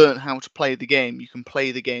have learned how to play the game, you can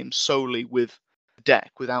play the game solely with the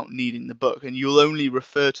deck without needing the book, and you'll only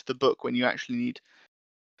refer to the book when you actually need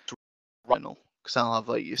to write, because I'll have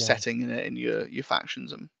like your Yeah, setting in it and your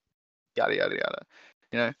factions and yada yada yada.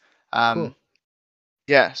 You know. Um, cool.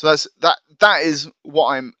 Yeah, so that is what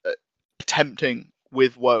I'm attempting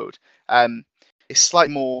with Woad. It's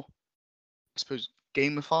slightly more, I suppose,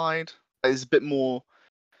 gamified. There's a bit more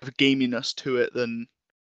of a gaminess to it than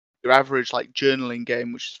your average like journaling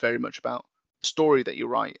game, which is very much about the story that you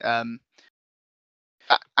write. That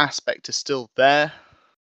aspect is still there,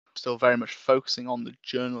 still very much focusing on the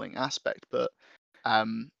journaling aspect, but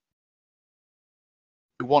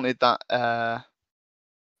we wanted that kind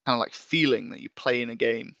of like feeling that you play in a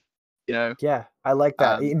game, you know. Yeah, I like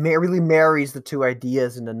that. It really marries the two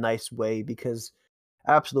ideas in a nice way, because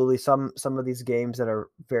absolutely some of these games that are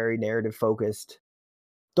very narrative focused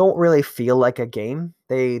don't really feel like a game.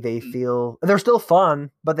 They feel, they're still fun,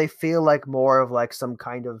 but they feel like more of like some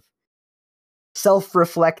kind of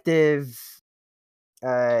self-reflective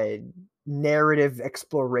narrative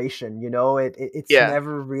exploration, you know. It's Yeah.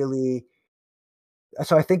 never really.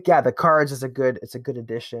 So I think, yeah, the cards is a good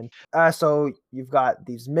addition. So you've got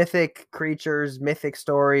these mythic creatures, mythic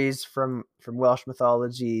stories from Welsh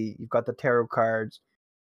mythology. You've got the tarot cards.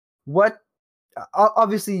 What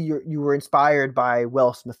obviously you were inspired by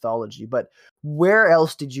Welsh mythology, but where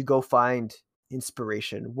else did you go find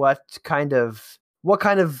inspiration? What kind of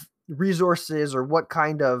resources or what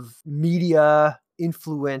kind of media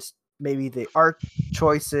influenced maybe the art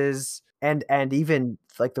choices and even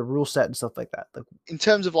like the rule set and stuff like that? Like, In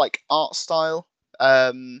terms of like art style,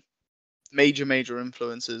 major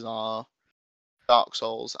influences are Dark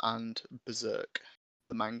Souls and Berserk,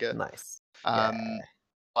 the manga. nice. Yeah.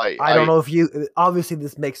 I don't I know if you, obviously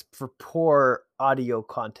this makes for poor audio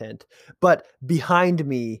content, but behind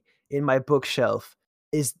me in my bookshelf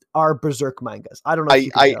are Berserk mangas. I don't know if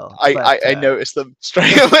you can tell, but I noticed them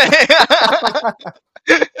straight away.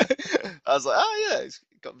 I was like, oh yeah, he's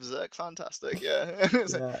got Berserk, fantastic, yeah.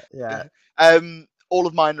 yeah. All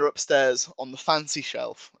of mine are upstairs on the fancy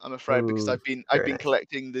shelf, I'm afraid, because Ooh, I've been very nice.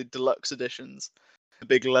 collecting the deluxe editions, the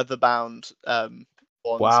big leather bound ones.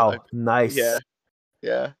 Wow, nice.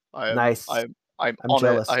 Yeah, Nice. I'm I'm on it.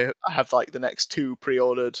 jealous. I have like the next two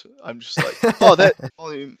pre-ordered. I'm just like, oh, that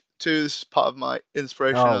volume 2 is part of my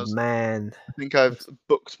inspiration. Oh man. I think I've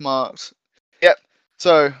bookmarked. Yep.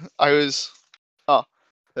 So I was. Oh,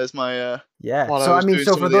 there's my. Yeah. While I So I was mean, doing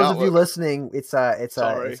so some for of the those of you artwork. listening, it's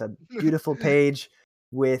Sorry. a beautiful page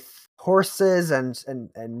with horses and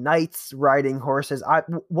knights riding horses.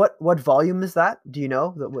 What volume is that? Do you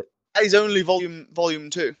know that? What? That is only volume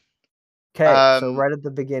 2. Okay, so right at the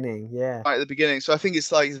beginning, yeah. Right at the beginning. So I think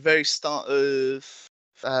it's like the very start of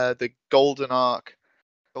the Golden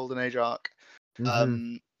Age arc.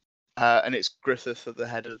 Mm-hmm. And it's Griffith at the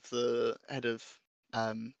head of the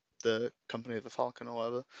Company of the Falcon or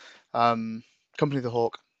whatever, Company of the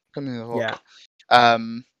Hawk, Yeah.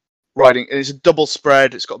 Writing, and it's a double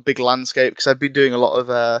spread. It's got a big landscape because I've been doing a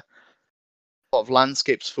lot of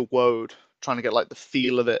landscapes for Woad, trying to get like the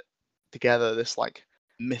feel of it together. This like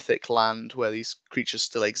mythic land where these creatures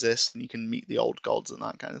still exist and you can meet the old gods and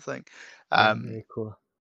that kind of thing. Very cool.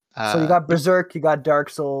 So you got But Berserk, you got Dark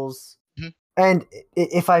Souls, Mhm. and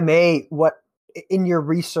if I may, what in your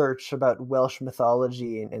research about Welsh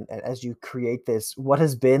mythology and as you create this, what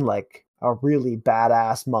has been like a really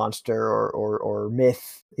badass monster or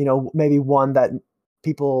myth? You know, maybe one that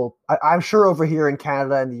people, I'm sure over here in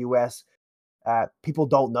Canada and the US, people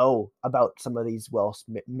don't know about some of these Welsh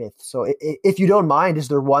myths. So if you don't mind, is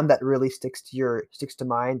there one that really sticks to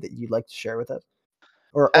mind that you'd like to share with us,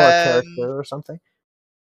 or a character or something?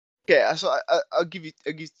 Okay, so I'll give you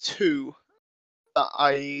two that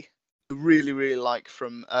I really like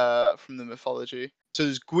from the mythology. So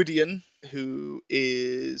there's Gwydion, who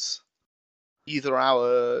is either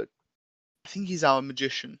I think he's our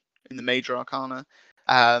magician in the Major Arcana.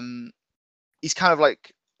 He's kind of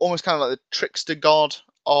like almost kind of like the trickster god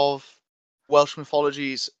of Welsh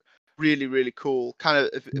mythology. He's really cool, kind of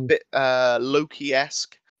a bit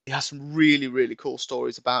Loki-esque. He has some really cool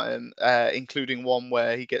stories about him, including one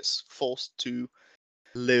where he gets forced to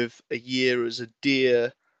live a year as a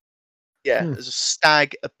deer, as a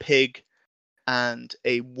stag, a pig, and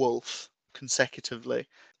a wolf consecutively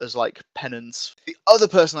as like penance. The other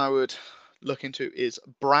person I would look into is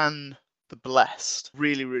Bran the Blessed.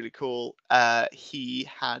 Really cool. He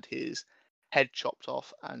had his head chopped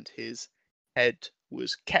off, and his head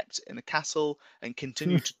was kept in a castle and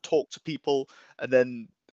continued to talk to people, and then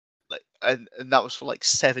like and that was for like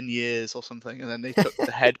 7 years or something, and then they took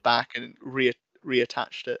the head back and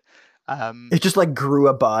reattached it. It just like grew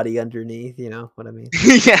a body underneath, you know what I mean?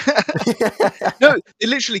 Yeah. No, they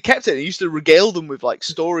literally kept it. He used to regale them with like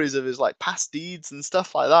stories of his like past deeds and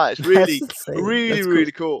stuff like that. It's That's insane. That's cool.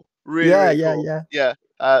 really cool. Yeah, Really cool. yeah.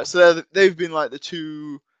 Yeah. So they've been like the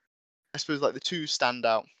two, I suppose, like the two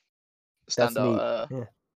standout That's neat. Yeah.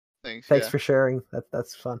 things. Thanks Yeah. for sharing.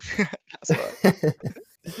 That's fun. That's all right.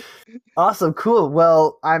 Awesome, cool.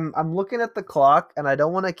 Well, I'm looking at the clock and I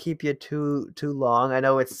don't want to keep you too long. I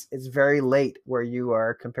know it's very late where you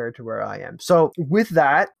are compared to where I am. So, with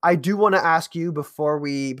that, I do want to ask you before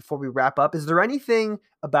we wrap up, is there anything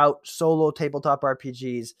about solo tabletop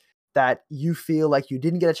RPGs that you feel like you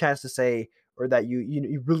didn't get a chance to say or that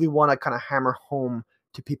you really want to kind of hammer home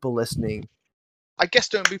to people listening? I guess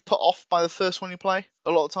don't be put off by the first one you play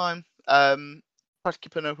a lot of time. Try to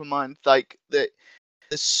keep an open mind. Like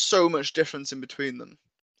there's so much difference in between them.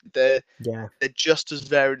 They're Yeah. they're just as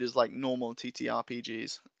varied as like normal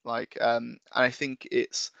TTRPGs. Like and I think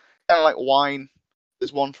it's kind of like wine.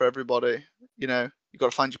 There's one for everybody. You know, you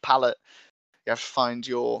got to find your palate. You have to find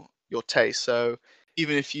your taste. So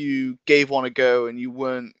even if you gave one a go and you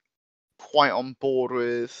weren't quite on board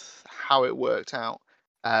with how it worked out,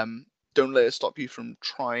 um, don't let it stop you from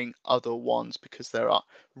trying other ones because there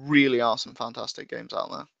really are some fantastic games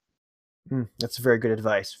out there. That's very good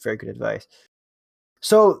advice. Very good advice.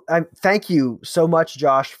 So, thank you so much,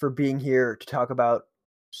 Josh, for being here to talk about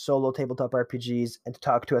solo tabletop RPGs and to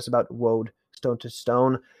talk to us about Woad Stone to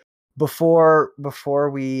Stone. Before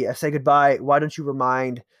we say goodbye, why don't you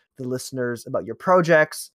remind the listeners about your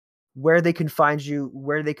projects, where they can find you,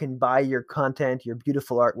 where they can buy your content, your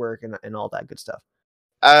beautiful artwork, and all that good stuff.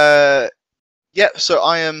 Yeah, so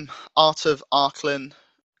I am Art of Arklin,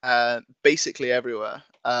 basically everywhere.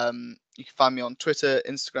 You can find me on Twitter,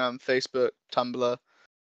 Instagram, Facebook, Tumblr.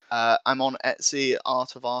 I'm on Etsy,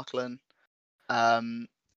 Art of Arklin.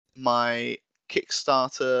 My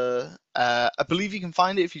Kickstarter, I believe you can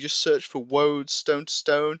find it if you just search for Woad Stone to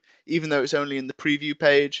Stone, even though it's only in the preview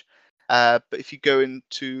page. But if you go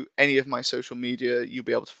into any of my social media, you'll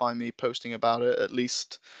be able to find me posting about it at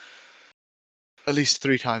least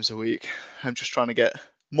 3 times a week. I'm just trying to get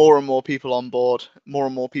more and more people on board, more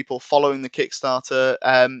and more people following the Kickstarter.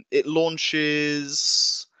 It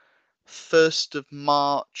launches 1st of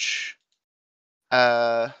March,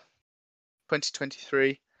 2023,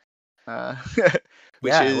 which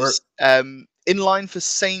Yeah, we're is in line for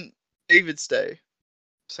St. David's Day,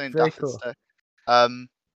 St. very David's cool. Day.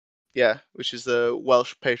 Yeah, which is the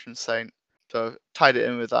Welsh patron saint. So tied it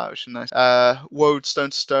in with that, which is nice. Woad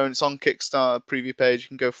Stone to Stone. It's on Kickstarter preview page. You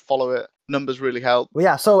can go follow it. Numbers really help. Well,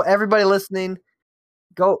 yeah. So everybody listening,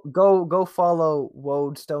 go follow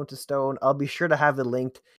Woad Stone to Stone. I'll be sure to have it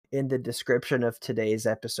linked in the description of today's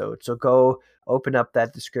episode. So go open up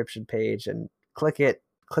that description page and click it,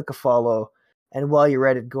 click a follow, and while you're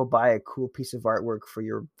at it, go buy a cool piece of artwork for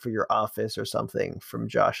your office or something from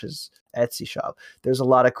Josh's Etsy shop. There's a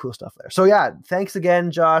lot of cool stuff there. So yeah, thanks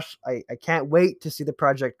again, Josh. I can't wait to see the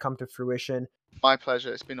project come to fruition. My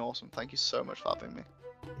pleasure. It's been awesome. Thank you so much for having me.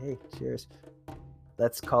 Hey, cheers.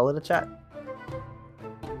 Let's call it a chat.